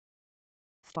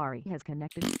Safari has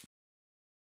connected.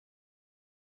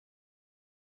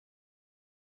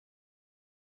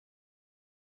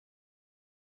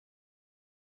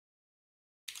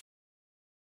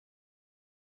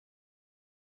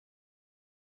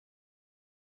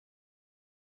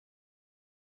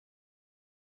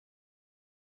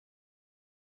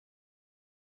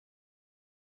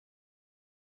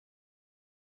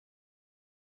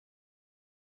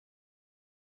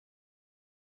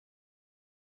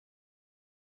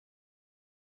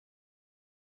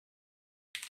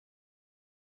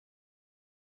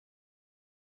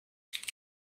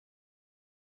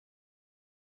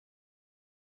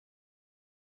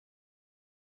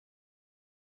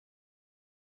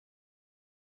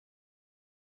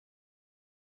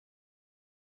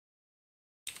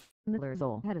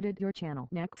 Nekrage edited your channel.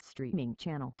 Next streaming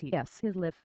channel TS his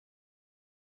live.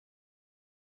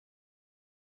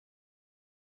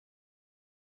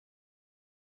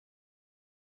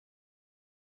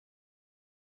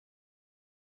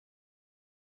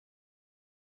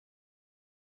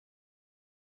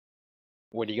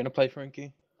 What are you gonna play,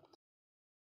 Frankie?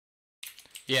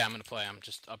 Yeah, I'm gonna play. I'm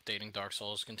just updating Dark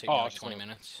Souls. It's gonna take me like 20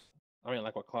 minutes. I mean,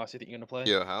 like, what class you think you're gonna play?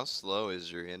 Yo, how slow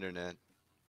is your internet?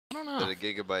 I don't know. That a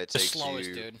gigabyte The takes slowest,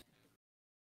 you... dude.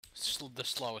 The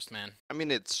slowest, man. I mean,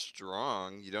 it's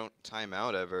strong. You don't time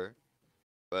out ever.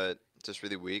 But it's just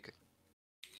really weak.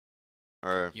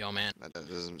 Or... Yo, man. That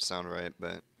doesn't sound right,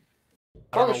 but...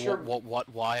 I don't know what,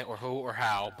 why, or who, or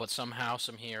how, but somehow,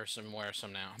 some here, somewhere,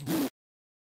 some now.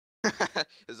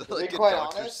 Is that like a quite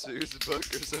Dr. honest, Seuss book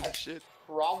or some shit?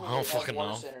 Probably I don't have fucking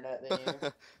worse know. internet than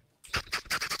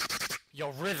you.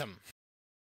 Yo, Rhythm.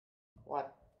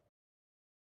 What?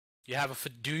 You have a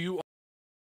do you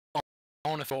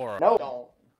own a Thor? No, don't.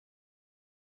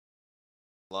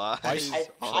 Lies. I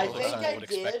Oh, think I I would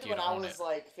expect did you when to I own was it.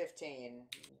 like 15.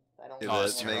 I don't Yeah, know.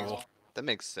 that's makes, that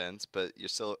makes sense, but you're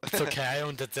still... It's okay, I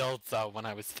owned a dildo when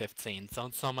I was 15.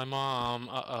 Don't tell my mom.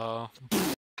 Uh-oh.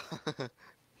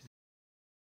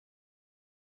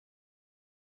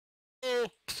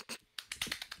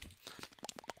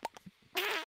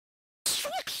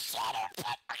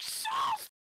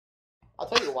 I'll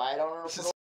tell you why I don't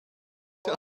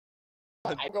know.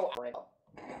 I go right up.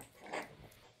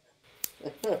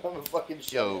 I'm a fucking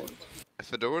shit. Yo,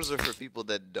 fedoras are for people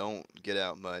that don't get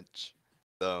out much,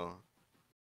 though.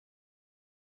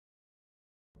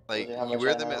 Like, How you much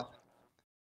wear I them know. at...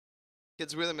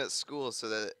 Kids wear them at school so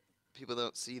that people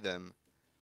don't see them.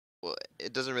 Well,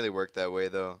 it doesn't really work that way,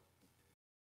 though.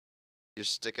 You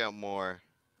stick out more.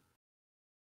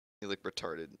 You look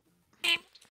retarded.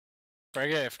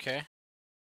 Frag AFK.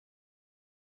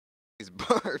 He's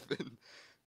barfing.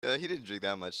 He didn't drink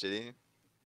that much, did he?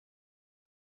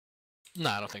 No,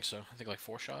 I don't think so. I think like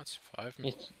 4 shots, 5.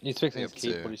 He's fixing his Yep,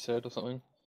 keep, too. what he said, or something.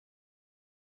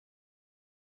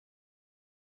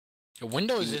 The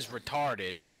Windows is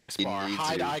retarded. He Bar. needs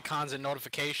Hide you. icons and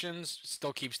notifications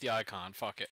still keeps the icon.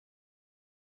 Fuck it.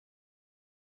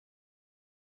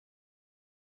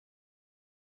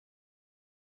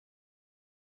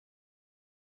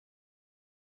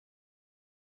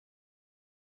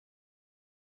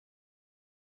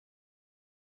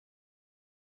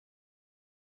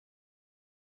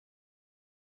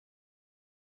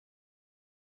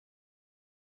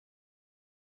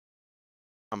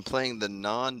 I'm playing the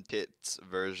non-tits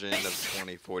version of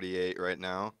 2048 right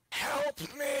now. Help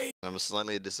me! I'm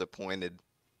slightly disappointed.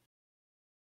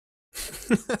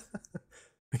 Are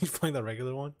you playing the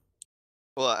regular one?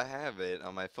 Well, I have it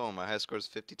on my phone. My high score is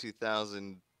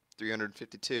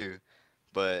 52,352,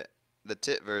 but the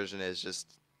tit version is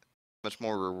just much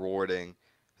more rewarding.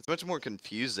 It's much more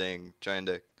confusing trying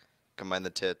to combine the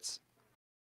tits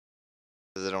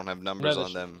because they don't have numbers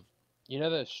on them. You know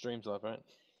there's streams live, right?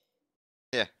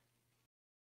 Yeah.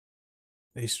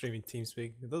 Are you streaming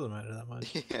TeamSpeak? It doesn't matter that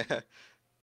much. Yeah.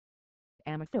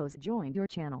 Amathos joined your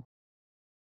channel.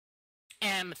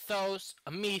 Amathos,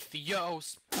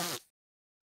 Amethios.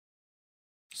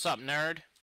 Sup, nerd?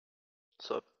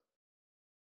 What's up?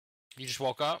 You just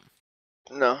woke up?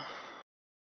 No,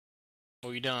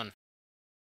 What you done?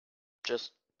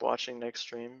 just watching next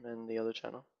stream and the other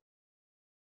channel.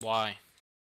 Why?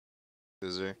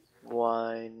 Loser.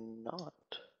 Why not?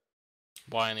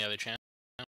 Why on the other channel?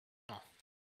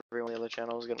 Everyone on the other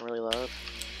channel is getting really loud.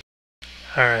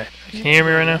 Alright, can you hear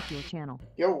me right now? Your channel.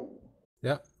 Yo.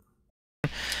 Yep.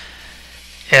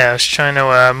 Yeah, I was trying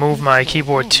to move my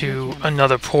keyboard to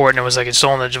another port and it was like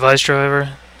installing the device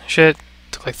driver shit.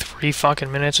 Took like 3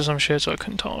 fucking minutes or some shit, so I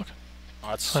couldn't talk. Oh,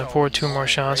 that's So I so poured 2 more annoying.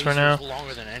 shots for Razor's now.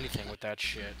 longer than anything with that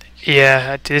shit.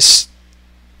 Yeah, this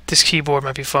keyboard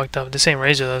might be fucked up. This ain't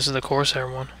Razer though, this is the Corsair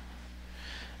one.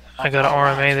 I gotta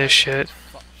RMA this shit.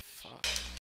 Fuck.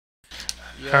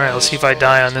 Alright, let's see if I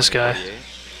die on this guy.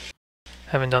 2048.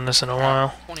 Haven't done this in a Alright,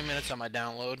 while. 20 minutes on my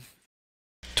download.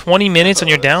 20 minutes on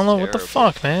your That's download? What the terrible.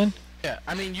 fuck, man? Yeah,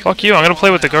 I mean, you Fuck can you, I'm gonna do play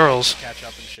it with the all now, girls. Catch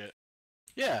up and shit.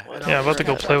 Yeah, What? and Yeah, I'll I'm about to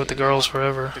go catch play up with the girls with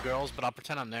forever. the girls, but I'll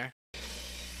pretend I'm there.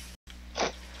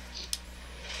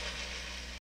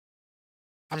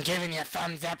 I'm giving you a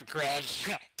thumbs up, Greg.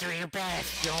 Do your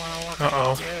best. You don't wanna look like a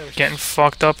Uh-oh. douche. Getting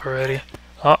fucked up already.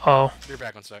 Uh-oh. Be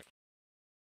back one sec.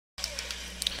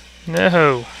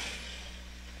 No.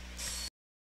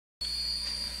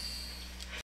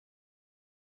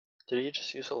 Did he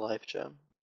just use a life gem?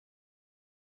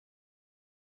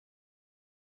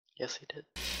 Yes, he did.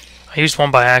 I used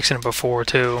one by accident before,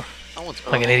 too. I once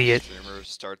Like an watched a idiot. streamer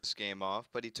start this game off,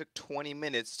 but he took 20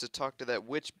 minutes to talk to that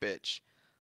witch bitch.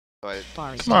 So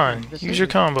I Come on, use your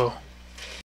combo.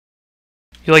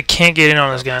 You, like, can't get in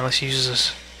on this guy unless you use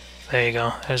this. There you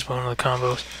go. There's one of the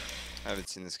combos. haven't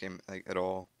seen this game like at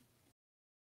all.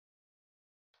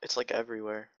 It's like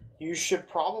everywhere. You should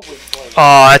probably play.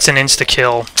 Oh, that's an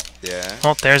insta-kill. Yeah.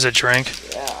 Oh, there's a drink.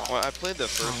 Yeah. Well, I played the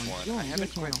first Oh, one. yeah, I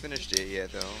haven't yeah. quite finished it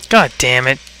yet, though. God damn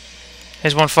it.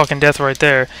 There's one fucking death right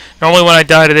there. Normally when I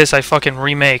die to this, I fucking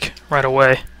remake right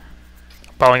away.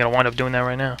 I'm probably gonna wind up doing that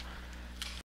right now.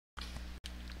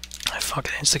 I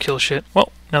fucking insta-kill shit.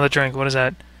 Well, another drink. What is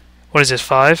that? What is this,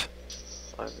 5?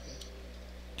 5.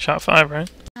 Shot 5, right?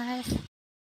 5.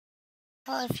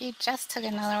 Well, if you just took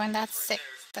another one, that's 6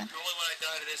 then.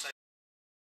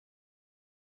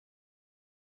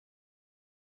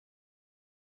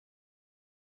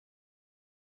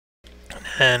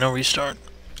 No restart.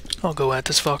 I'll go at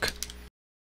this fuck.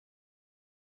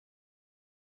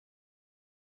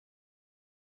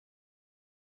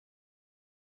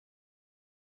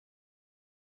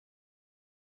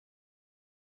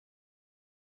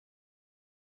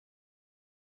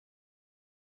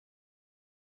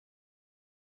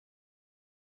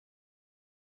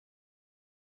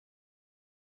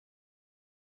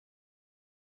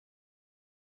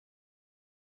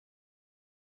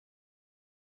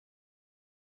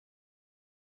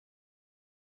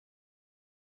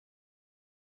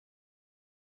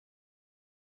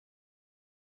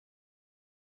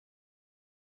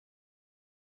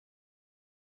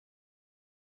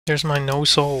 There's my no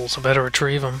souls. I better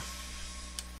retrieve them.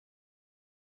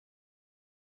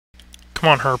 Come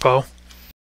on, Herpo.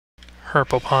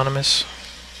 Herpoponymous.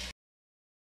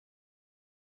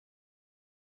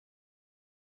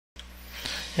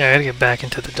 Yeah, I gotta get back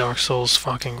into the Dark Souls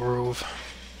fucking groove.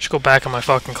 Just go back on my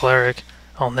fucking cleric.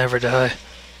 I'll never die.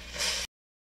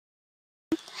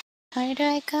 Where do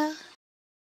I go?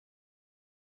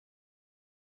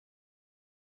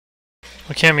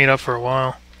 We can't meet up for a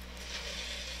while.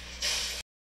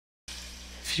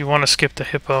 If you want to skip the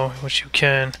hippo, which you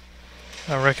can,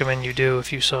 I recommend you do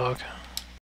if you suck.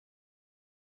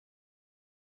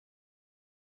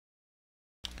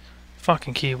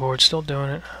 Fucking keyboard, still doing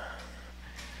it.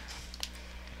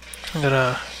 I'm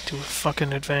gonna do a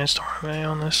fucking advanced RMA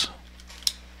on this.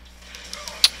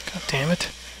 God damn it.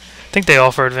 I think they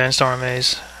offer advanced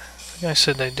RMAs. The guy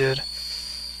said they did.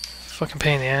 Fucking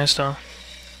pain in the ass though.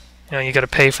 You know, you gotta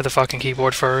pay for the fucking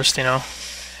keyboard first, you know,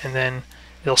 and then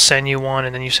they'll send you one,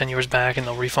 and then you send yours back, and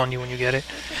they'll refund you when you get it.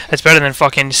 That's better than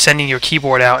fucking sending your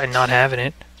keyboard out and not having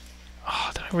it.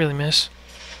 Oh, did I really miss?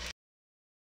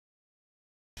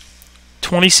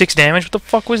 26 damage? What the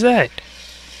fuck was that?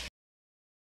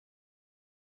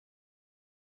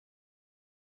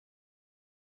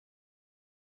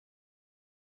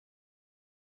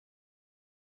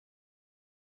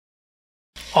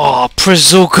 Oh,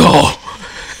 Prizuko!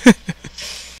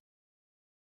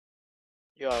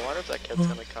 Yo, I wonder if that kid's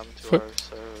gonna come to our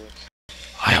servers.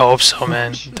 I hope so,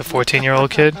 man. The 14-year-old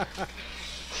kid?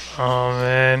 Oh,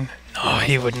 man. No,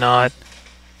 he would not.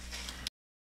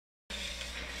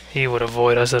 He would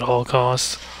avoid us at all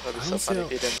costs. That'd be I so don't see funny how-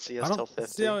 if he didn't see us I till don't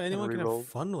 50. see how and anyone can have rerolled.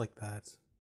 fun like that.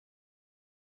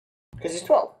 Because he's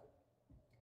 12.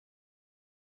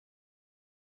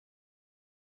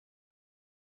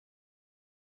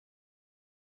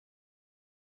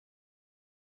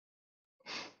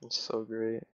 It's so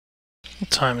great. What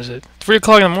time is it? 3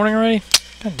 o'clock in the morning already?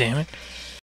 God damn it.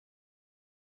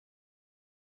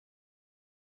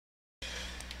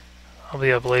 I'll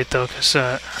be up late though, cause,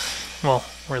 well,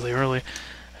 really early.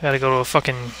 I gotta go to a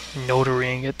fucking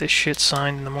notary and get this shit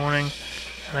signed in the morning.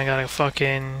 And I gotta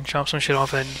fucking drop some shit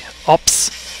off at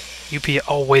UPS.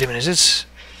 Oh, wait a minute, is this...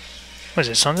 What is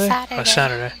it, Sunday? Oh, Saturday.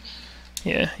 Saturday.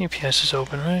 Yeah, UPS is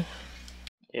open, right?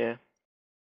 Yeah.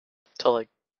 Till like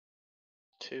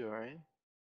 2, right?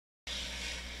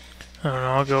 I don't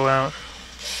know, I'll go out.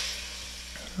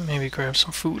 Maybe grab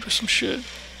some food or some shit.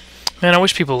 Man, I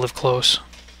wish people lived close.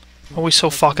 Always so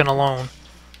fucking alone.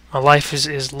 My life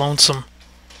is lonesome.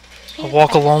 I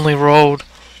walk a lonely road.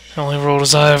 The only road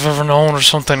as I have ever known or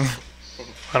something.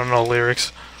 I don't know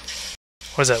lyrics.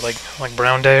 What is that, like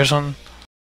Brown Day or something?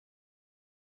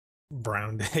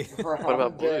 Brown Day. What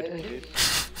about Blue Day, dude?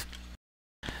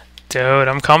 Dude,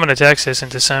 I'm coming to Texas in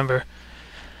December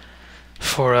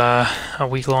for a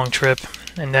week-long trip,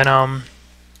 and then I'm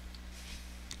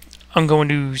going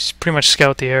to pretty much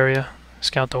scout the area,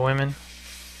 scout the women,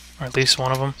 or at least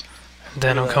one of them. And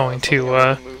then I'm going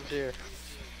to Moved here.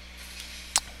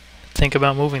 think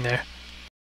about moving there.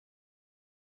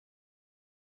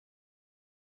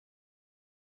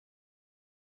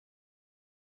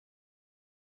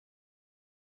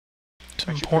 It's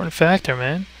an important factor,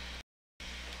 man.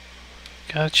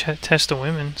 Gotta test the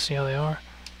women, see how they are.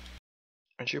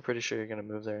 Aren't you pretty sure you're gonna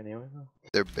move there anyway, though?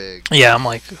 They're big. Yeah, I'm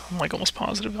like almost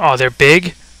positive. Oh, they're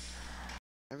big?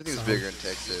 Everything's bigger in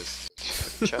Texas.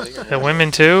 Charlie, The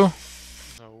women too?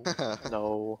 No.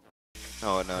 No,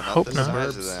 No. not Hope the not.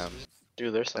 size of them.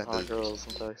 Dude, there's some That hot is- girls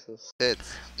in Texas.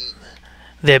 Tits.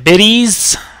 They're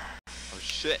biddies? Oh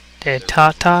shit. They're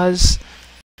tatas?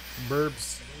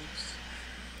 Burbs.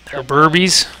 They're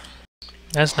burbies?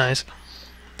 That's nice.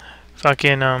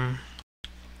 Fucking,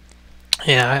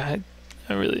 yeah,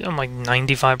 I'm like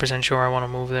 95% sure I want to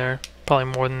move there. Probably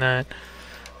more than that.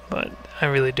 But I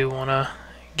really do want to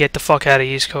get the fuck out of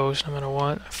East Coast no matter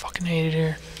what. I fucking hate it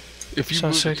here. If you So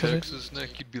moved to sick of it. Texas,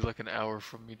 Nick, you'd be like an hour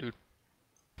from me, dude.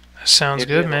 That sounds You'd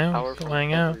be good, an man. hour Go from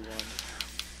hang out. everyone.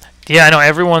 Yeah, I know,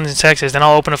 everyone's in Texas. Then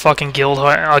I'll open a fucking guild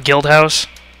house.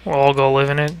 We'll all go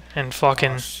live in it. And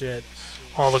fucking Oh, shit.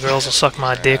 all the girls will suck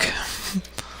my dick.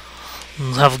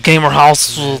 Have a gamer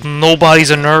house with nobody's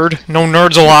a nerd. No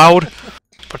nerds allowed.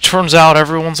 But turns out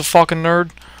everyone's a fucking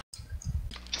nerd.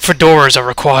 Fedoras are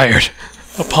required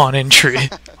upon entry.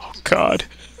 Oh god.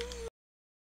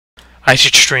 I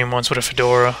should stream once with a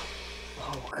fedora.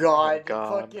 Oh god,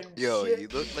 God. fucking Yo, shit you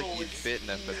look like people you'd with fit in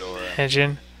a fedora.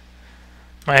 Imagine.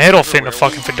 My head'll Never fit in a wear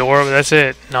fucking one? fedora, but that's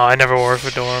it. No, I never wore a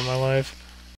fedora in my life.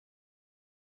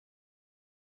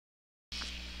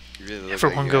 You really look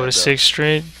Everyone like go you to had 6th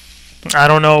Street. I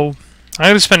don't know. I'm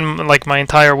gonna spend like my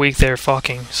entire week there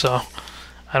fucking, so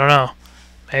I don't know.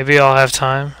 Maybe I'll have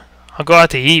time. I'll go out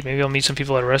to eat. Maybe I'll meet some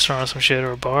people at a restaurant or some shit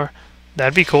or a bar.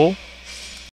 That'd be cool.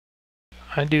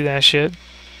 I'd do that shit.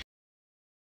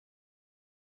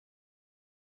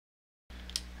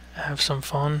 Have some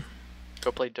fun.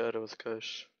 Go play Dota with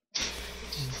Kush.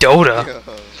 Dota? Yo.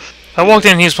 If I walked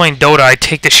in and he was playing Dota, I'd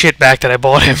take the shit back that I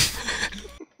bought him.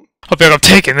 I'll be like, I'm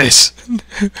taking this.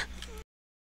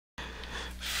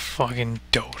 Fucking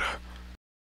Dota.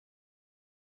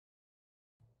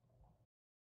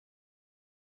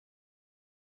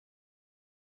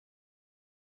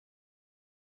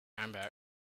 I'm back.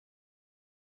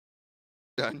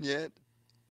 Done yet?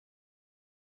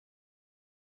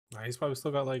 Nah, he's probably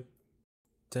still got like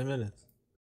 10 minutes.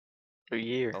 A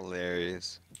year.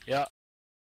 Hilarious. Yeah.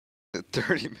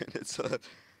 30 minutes left.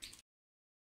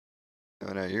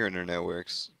 Oh no, your internet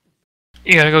works.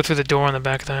 You gotta go through the door in the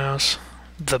back of the house.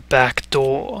 The back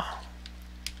door.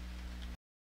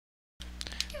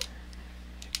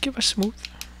 Give us smooth.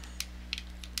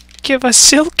 Give us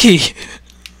silky.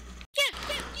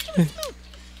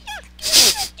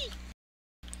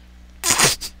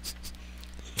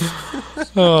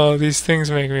 Oh, these things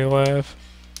make me laugh.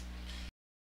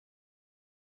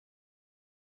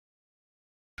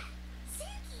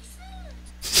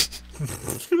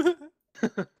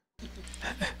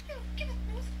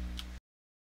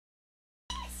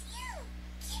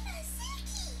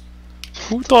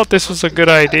 Who thought this was a good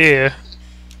idea?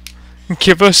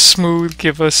 Give us smooth,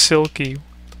 give us silky.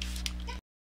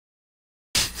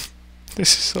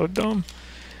 This is so dumb.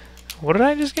 What did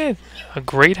I just get? A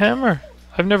great hammer?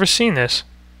 I've never seen this.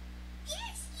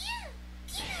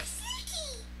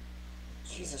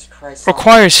 Jesus Christ.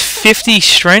 Requires 50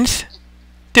 strength?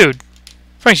 Dude,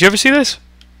 Frank, you ever see this?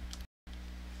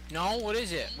 No, what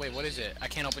is it? Wait, what is it? I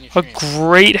can't open your A stream.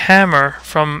 great hammer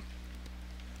from...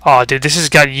 Oh, dude, this has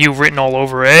got you written all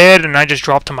over it, and I just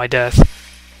dropped to my death.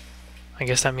 I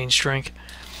guess that means drink.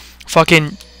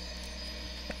 Fucking...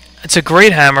 It's a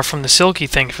great hammer from the silky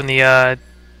thing, from the,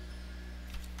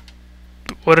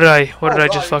 What did I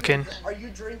just fucking... Are you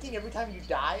drinking every time you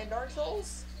die in Dark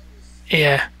Souls?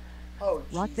 Yeah. Oh,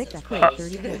 Rock Jesus Vic, that Christ. quit, You're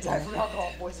 30 gonna minutes die ago. from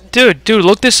alcohol poisoning. Dude,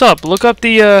 look this up. Look up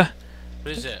the,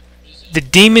 What is it? the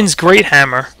Demon's Great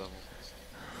Hammer.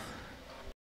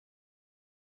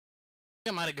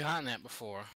 I might have gotten that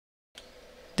before.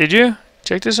 Did you?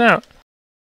 Check this out.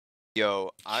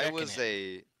 Yo, I Checking was it.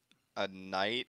 a a night